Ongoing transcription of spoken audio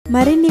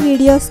మరిన్ని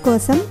వీడియోస్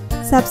కోసం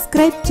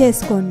సబ్స్క్రైబ్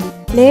చేసుకోండి.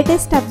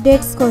 లేటెస్ట్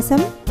అప్డేట్స్ కోసం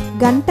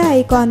గంట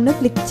ఐకాన్ను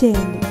క్లిక్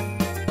చేయండి.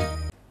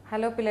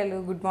 హలో పిల్లలు,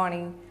 గుడ్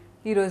మార్నింగ్.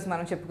 ఈరోజు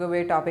మనం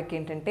చెప్పుకోబోయే టాపిక్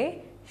ఏంటంటే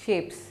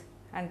షేప్స్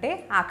అంటే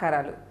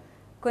ఆకారాలు.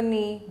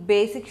 కొన్ని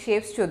బేసిక్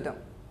షేప్స్ చూద్దాం.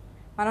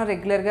 మనం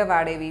రెగ్యులర్గా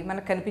వాడేవి,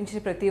 మనకు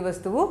కనిపించిన ప్రతి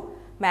వస్తువు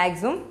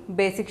మ్యాక్సిమం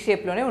బేసిక్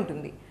షేప్లోనే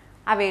ఉంటుంది.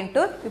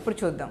 అవేంటో ఇప్పుడు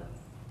చూద్దాం.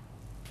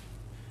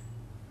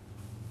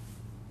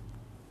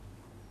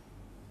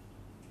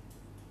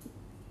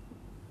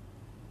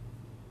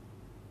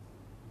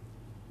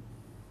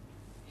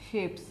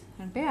 షేప్స్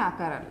అంటే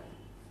ఆకారాలు.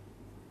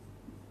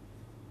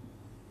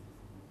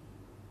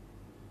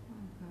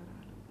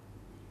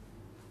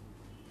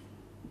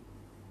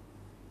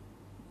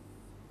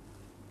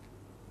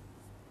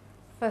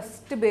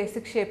 ఫస్ట్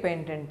బేసిక్ షేప్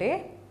ఏంటంటే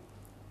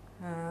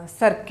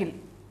సర్కిల్.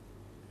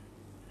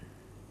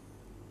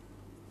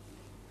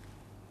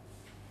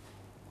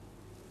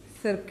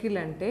 సర్కిల్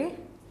అంటే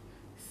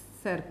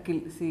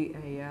సర్కిల్,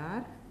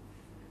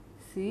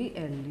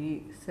 CIRCLE,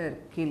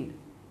 సర్కిల్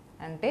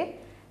అంటే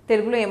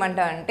తెలుగులో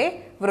ఏమంటామంటే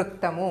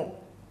వృత్తము.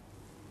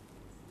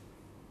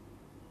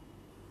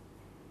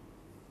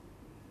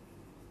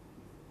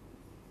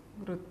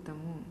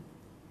 వృత్తము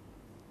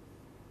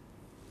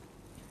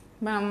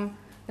మనం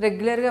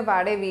రెగ్యులర్గా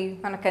వాడేవి,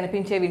 మనకు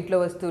కనిపించేవి ఇంట్లో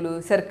వస్తువులు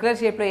సర్క్యులర్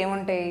షేప్లో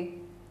ఏముంటాయి,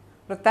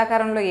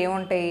 వృత్తాకారంలో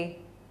ఏముంటాయి,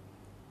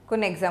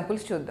 కొన్ని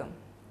ఎగ్జాంపుల్స్ చూద్దాం.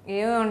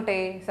 ఏమేమి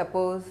ఉంటాయి?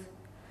 సపోజ్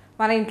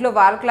మన ఇంట్లో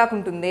వాల్ క్లాక్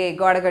ఉంటుంది,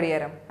 గోడ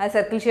గడియారం, అది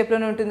సర్కిల్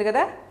షేప్లోనే ఉంటుంది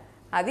కదా,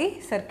 అది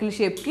సర్కిల్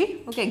షేప్కి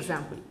ఒక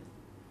ఎగ్జాంపుల్.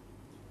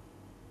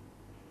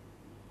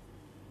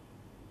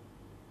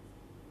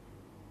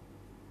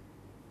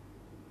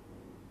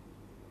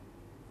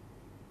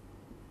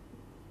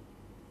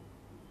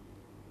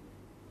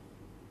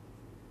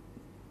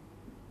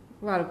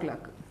 Wall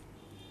clock.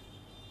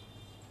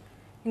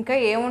 ఇంకా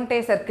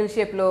ఏముంటాయి సర్కిల్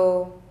షేప్లో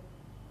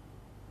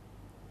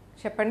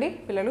చెప్పండి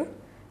పిల్లలు.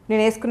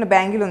 నేను వేసుకున్న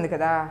బ్యాంగిల్ ఉంది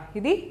కదా,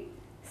 ఇది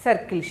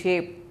సర్కిల్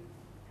షేప్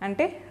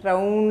అంటే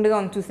రౌండ్గా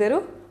ఉంది, చూసారు,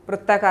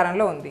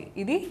 వృత్తాకారంలో ఉంది,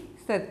 ఇది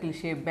సర్కిల్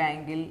షేప్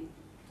బ్యాంగిల్.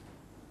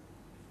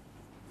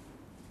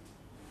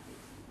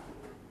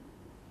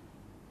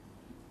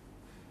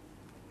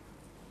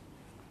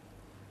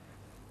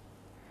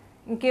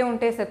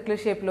 ఇంకేముంటాయి సర్కిల్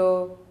షేప్లో?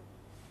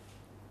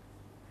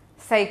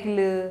 సైకిల్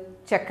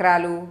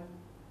చక్రాలు,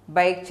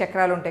 బైక్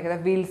చక్రాలు ఉంటాయి కదా,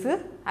 వీల్స్,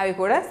 అవి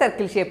కూడా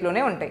సర్కిల్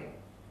షేప్లోనే ఉంటాయి.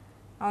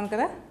 అవును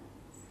కదా,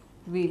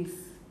 వీల్స్.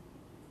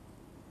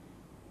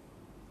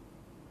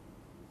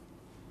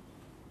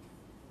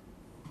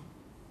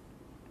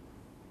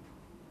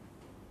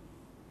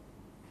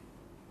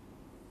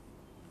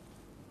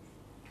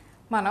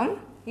 మనం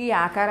ఈ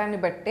ఆకారాన్ని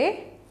బట్టే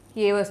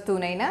ఏ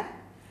వస్తువునైనా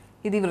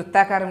ఇది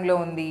వృత్తాకారంలో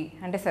ఉంది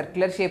అంటే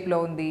సర్క్యులర్ షేప్లో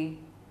ఉంది,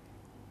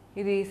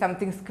 ఇది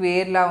సంథింగ్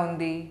స్క్వేర్లా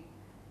ఉంది,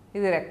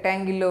 ఇది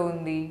రెక్టాంగిల్లో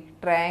ఉంది,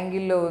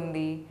 ట్రయాంగిల్లో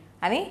ఉంది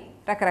అని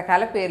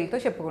రకరకాల పేర్లతో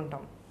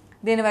చెప్పుకుంటాం.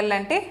 దీనివల్ల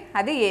అంటే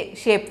అది ఏ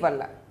షేప్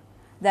వల్ల,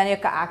 దాని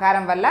యొక్క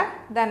ఆకారం వల్ల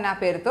దాన్ని ఆ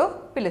పేరుతో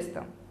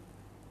పిలుస్తాం.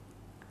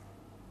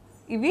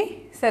 ఇవి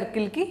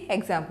సర్కిల్కి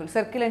ఎగ్జాంపుల్.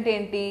 సర్కిల్ అంటే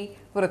ఏంటి?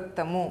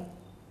 వృత్తము.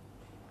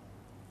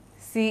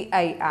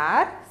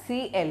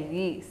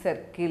 CIRCLE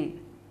circle.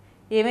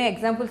 ఏమేమి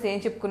ఎగ్జాంపుల్స్ ఏం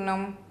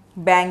చెప్పుకున్నాం?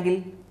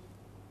 బ్యాంగిల్,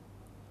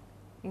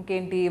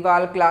 ఇంకేంటి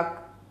వాల్ క్లాక్,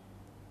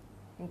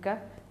 ఇంకా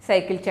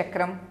సైకిల్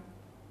చక్రం,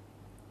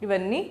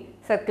 ఇవన్నీ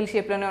సర్కిల్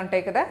షేప్లోనే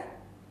ఉంటాయి కదా.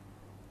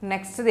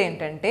 నెక్స్ట్ది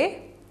ఏంటంటే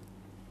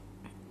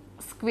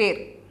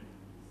square.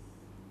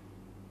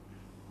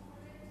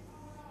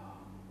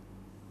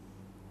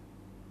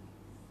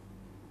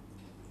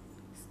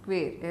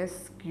 Square,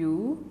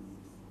 SQUARE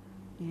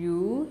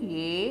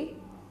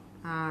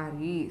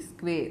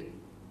square,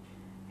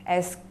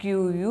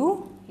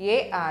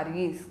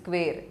 SQUARE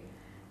square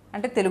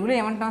అంటే తెలుగులో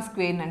ఏమంటున్నాం?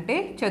 స్క్వేర్ అంటే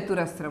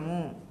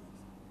చతురస్రము.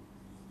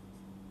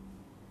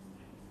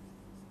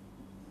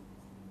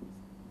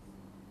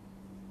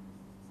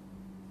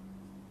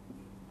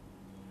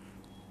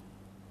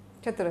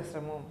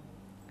 చతురస్రము.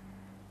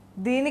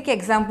 దీనికి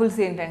ఎగ్జాంపుల్స్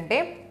ఏంటంటే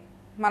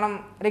మనం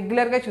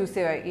రెగ్యులర్గా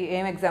చూసేవి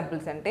ఏం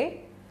ఎగ్జాంపుల్స్ అంటే,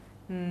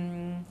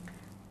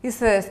 ఈ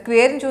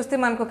స్క్వేర్ని చూస్తే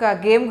మనకు ఒక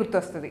గేమ్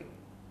గుర్తొస్తుంది.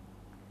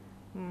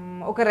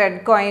 ఒక రెడ్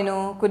కాయిన్,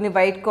 కొన్ని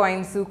వైట్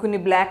కాయిన్స్, కొన్ని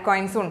బ్లాక్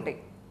కాయిన్స్ ఉంటాయి.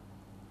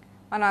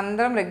 మనం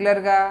అందరం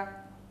రెగ్యులర్గా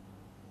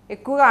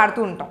ఎక్కువగా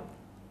ఆడుతూ ఉంటాం.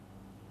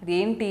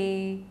 అదేంటి?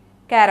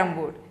 Carrom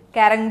board.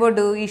 క్యారమ్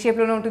బోర్డు ఈ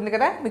షేప్లోనే ఉంటుంది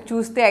కదా, మీకు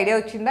చూస్తే ఐడియా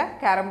వచ్చిందా?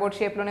 క్యారమ్ బోర్డ్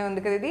షేప్లోనే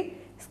ఉంది కదా, ఇది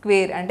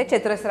స్క్వేర్ అంటే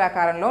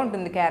చతురస్రాకారంలో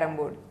ఉంటుంది క్యారమ్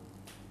బోర్డ్.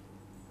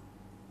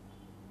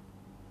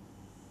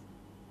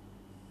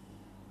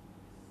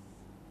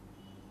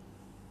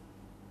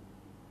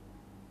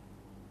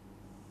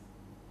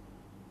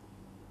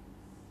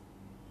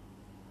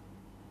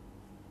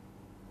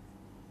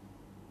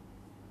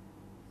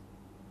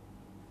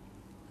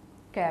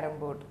 Carrom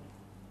board.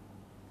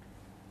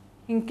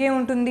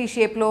 ఇంకేముంటుంది ఈ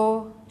షేప్లో,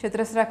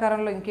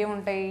 చతురస్రాకారంలో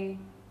ఇంకేముంటాయి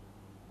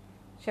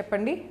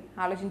చెప్పండి,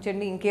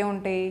 ఆలోచించండి.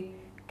 ఇంకేముంటాయి?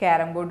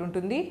 క్యారమ్ బోర్డు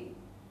ఉంటుంది,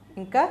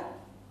 ఇంకా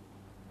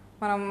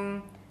మనం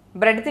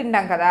బ్రెడ్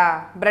తింటాం కదా,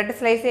 బ్రెడ్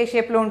స్లైస్ ఏ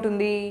షేప్లో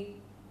ఉంటుంది?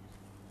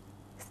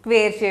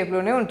 స్క్వేర్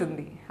షేప్లోనే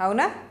ఉంటుంది,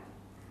 అవునా?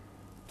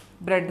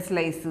 బ్రెడ్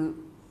స్లైసు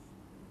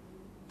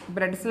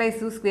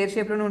స్క్వేర్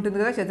షేప్లోనే ఉంటుంది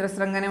కదా,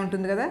 చతురస్రంగానే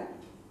ఉంటుంది కదా,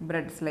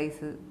 బ్రెడ్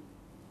స్లైసు.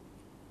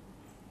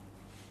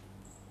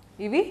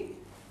 ఇవి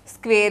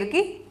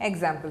స్క్వేర్కి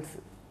ఎగ్జాంపుల్స్.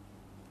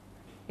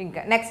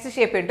 ఇంకా నెక్స్ట్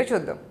షేప్ ఏంటో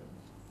చూద్దాం.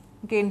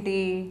 ఇంకేంటి?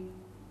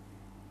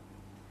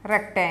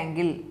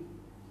 రెక్టాంగిల్.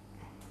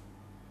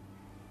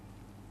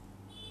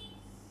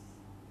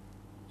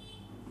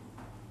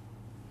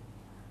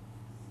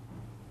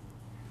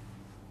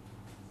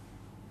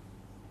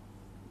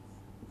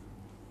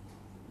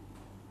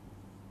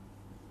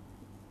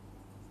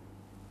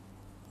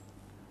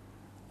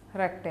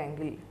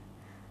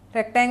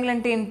 రెక్టాంగిల్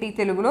అంటే ఏంటి?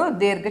 తెలుగులో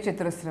దీర్ఘ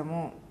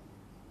చతురస్రము.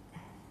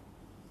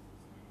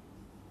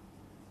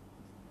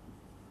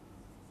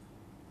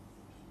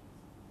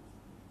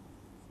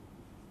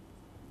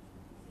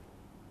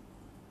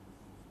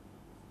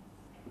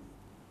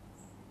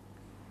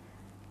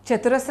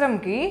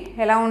 చతురస్రంకి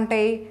ఎలా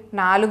ఉంటాయి?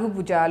 4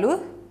 భుజాలు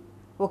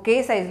ఒకే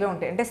సైజులో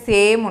ఉంటాయి, అంటే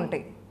సేమ్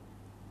ఉంటాయి,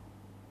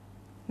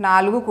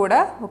 4 కూడా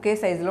ఒకే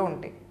సైజులో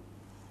ఉంటాయి.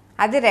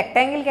 అదే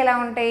రెక్టాంగిల్కి ఎలా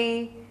ఉంటాయి?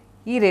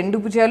 ఈ 2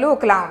 భుజాలు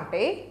ఒకలా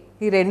ఉంటాయి,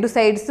 ఈ 2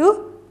 సైడ్స్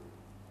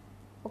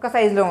ఒక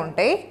సైజులో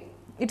ఉంటాయి,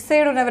 ఇటు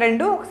సైడ్ ఉన్నవి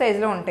 2 ఒక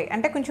సైజులో ఉంటాయి,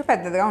 అంటే కొంచెం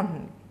పెద్దదిగా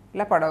ఉంటుంది,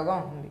 ఇలా పొడవుగా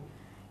ఉంటుంది.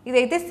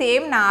 ఇదైతే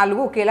సేమ్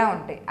 4 ఒకేలా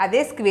ఉంటాయి.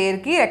 అదే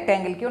స్క్వేర్కి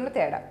రెక్టాంగిల్కి ఉన్న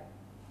తేడా.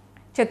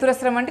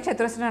 చతురస్రం అంటే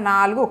చతురస్రం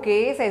 4 ఒకే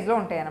సైజులో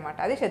ఉంటాయి అన్నమాట,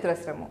 అది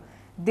చతురస్రము.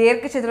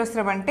 దీర్ఘ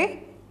చతురస్రం అంటే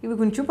ఇవి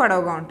కొంచెం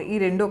పొడవుగా ఉంటాయి, ఈ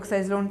 2 ఒక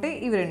సైజులో ఉంటాయి,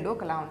 ఇవి 2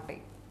 ఒకలా ఉంటాయి.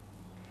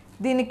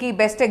 దీనికి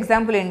బెస్ట్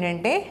ఎగ్జాంపుల్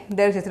ఏంటంటే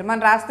దీర్ఘ చతురస్రం.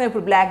 మనం రాస్తున్నాం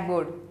ఇప్పుడు బ్లాక్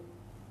బోర్డ్,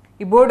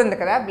 ఈ బోర్డు ఉంది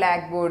కదా,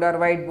 black board are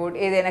white board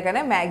ఏదైనా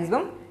కానీ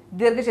మ్యాక్సిమం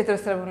దీర్ఘ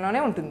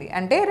చతురస్రంలోనే ఉంటుంది,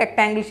 అంటే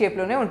రెక్టాంగిల్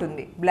షేప్లోనే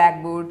ఉంటుంది black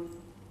board.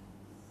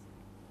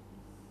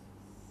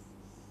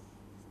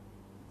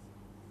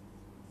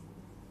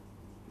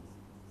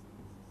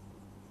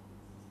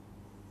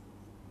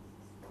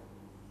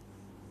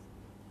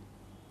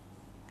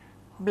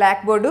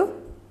 Black board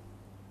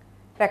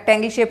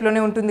rectangle షేప్లోనే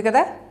ఉంటుంది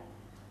కదా.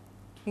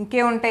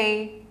 ఇంకేముంటాయి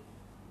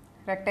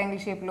రెక్టాంగిల్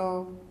షేప్లో?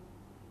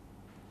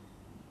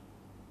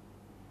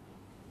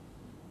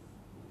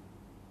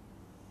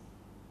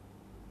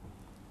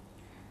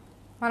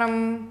 మనం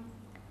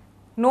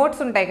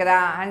నోట్స్ ఉంటాయి కదా,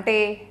 అంటే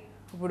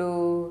ఇప్పుడు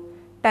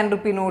 10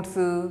 రూపీ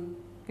నోట్స్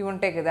ఇవి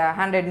ఉంటాయి కదా,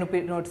 100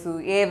 రూపీ నోట్స్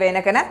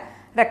ఏవైనా కన్నా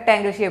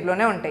రెక్టాంగిల్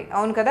షేప్లోనే ఉంటాయి,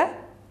 అవును కదా.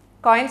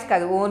 కాయిన్స్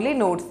కాదు, ఓన్లీ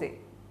నోట్సే.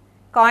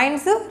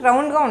 కాయిన్స్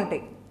రౌండ్గా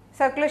ఉంటాయి,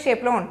 సర్క్యులర్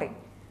షేప్లో ఉంటాయి.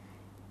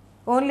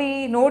 ఓన్లీ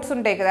నోట్స్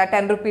ఉంటాయి కదా,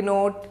 10 రూపీ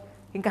నోట్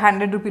ఇంకా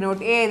 100 రూపీ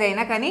నోట్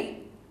ఏదైనా కానీ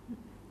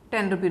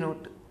 10 రూపీ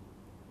నోట్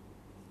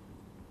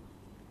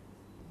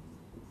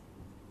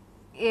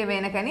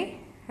ఏవైనా కానీ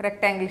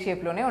రెక్టాంగిల్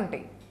షేప్లోనే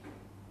ఉంటాయి,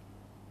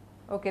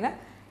 ఓకేనా.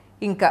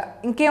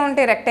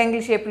 ఇంకేముంటాయి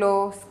రెక్టాంగిల్ షేప్లో?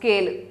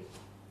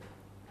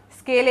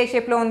 స్కేల్ ఏ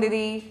షేప్లో ఉంది?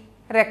 ఇది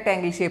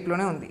రెక్టాంగిల్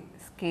షేప్లోనే ఉంది.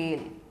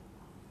 స్కేల్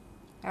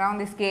ఎలా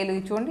ఉంది? స్కేల్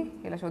చూడండి,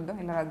 ఇలా చూద్దాం,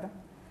 ఇలా రాద్దాం.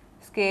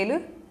 స్కేల్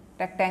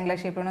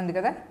రెక్టాంగులర్ షేప్లోనే ఉంది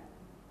కదా.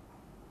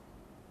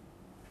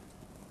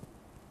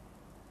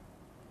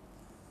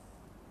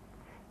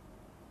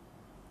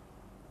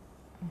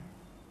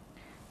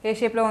 ఏ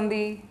షేప్లో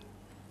ఉంది?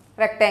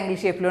 రెక్టాంగిల్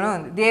షేప్లోనే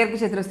ఉంది, దీర్ఘ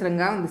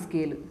చతురస్రంగా ఉంది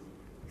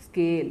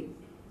స్కేల్.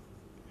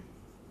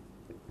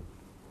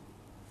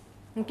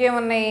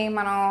 ఇంకేమున్నాయి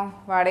మనం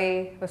వాడే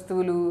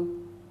వస్తువులు?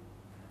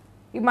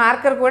 ఈ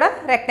మార్కర్ కూడా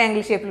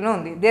రెక్టాంగిల్ షేప్లోనే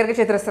ఉంది, దీర్ఘ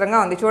చతురస్రంగా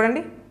ఉంది.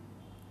 చూడండి,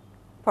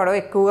 పొడవు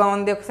ఎక్కువగా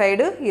ఉంది ఒక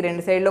సైడ్, ఈ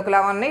 2 సైడ్లు ఒకలా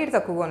ఉన్నాయి, ఇటు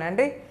తక్కువగా ఉన్నాయి,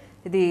 అంటే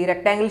ఇది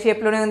రెక్టాంగిల్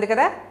షేప్లోనే ఉంది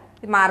కదా.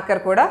 ఈ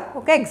మార్కర్ కూడా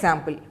ఒక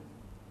ఎగ్జాంపుల్.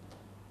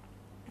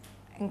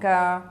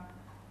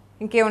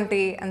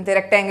 ఇంకేముంటాయి? అంతే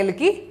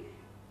రెక్టాంగిల్కి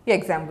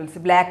ఎగ్జాంపుల్స్.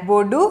 బ్లాక్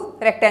బోర్డు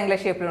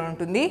రెక్టాంగులర్ షేప్లో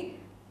ఉంటుంది,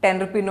 10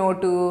 రూపీ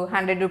నోటు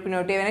 100 రూపీ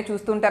నోటు ఏవైనా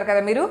చూస్తుంటారు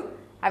కదా మీరు,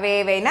 అవి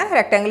ఏవైనా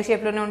రెక్టాంగిల్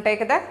షేప్లోనే ఉంటాయి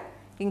కదా.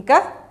 ఇంకా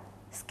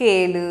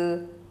స్కేలు,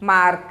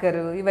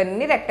 మార్కరు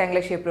ఇవన్నీ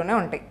రెక్టాంగులర్ షేప్లోనే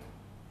ఉంటాయి,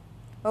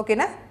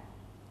 ఓకేనా.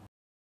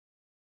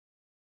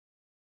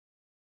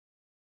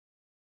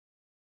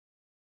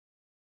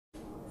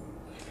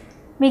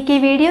 మీకు ఈ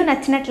వీడియో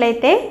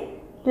నచ్చినట్లయితే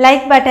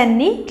లైక్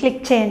బటన్ని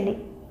క్లిక్ చేయండి.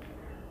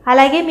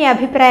 అలాగే మీ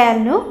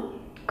అభిప్రాయాలను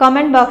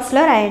కామెంట్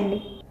బాక్స్లో రాయండి.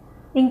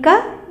 ఇంకా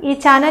ఈ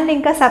ఛానల్ని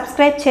ఇంకా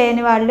సబ్స్క్రైబ్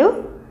చేయని వాళ్ళు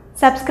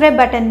సబ్స్క్రైబ్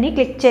బటన్ని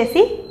క్లిక్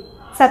చేసి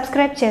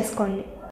సబ్స్క్రైబ్ చేసుకోండి.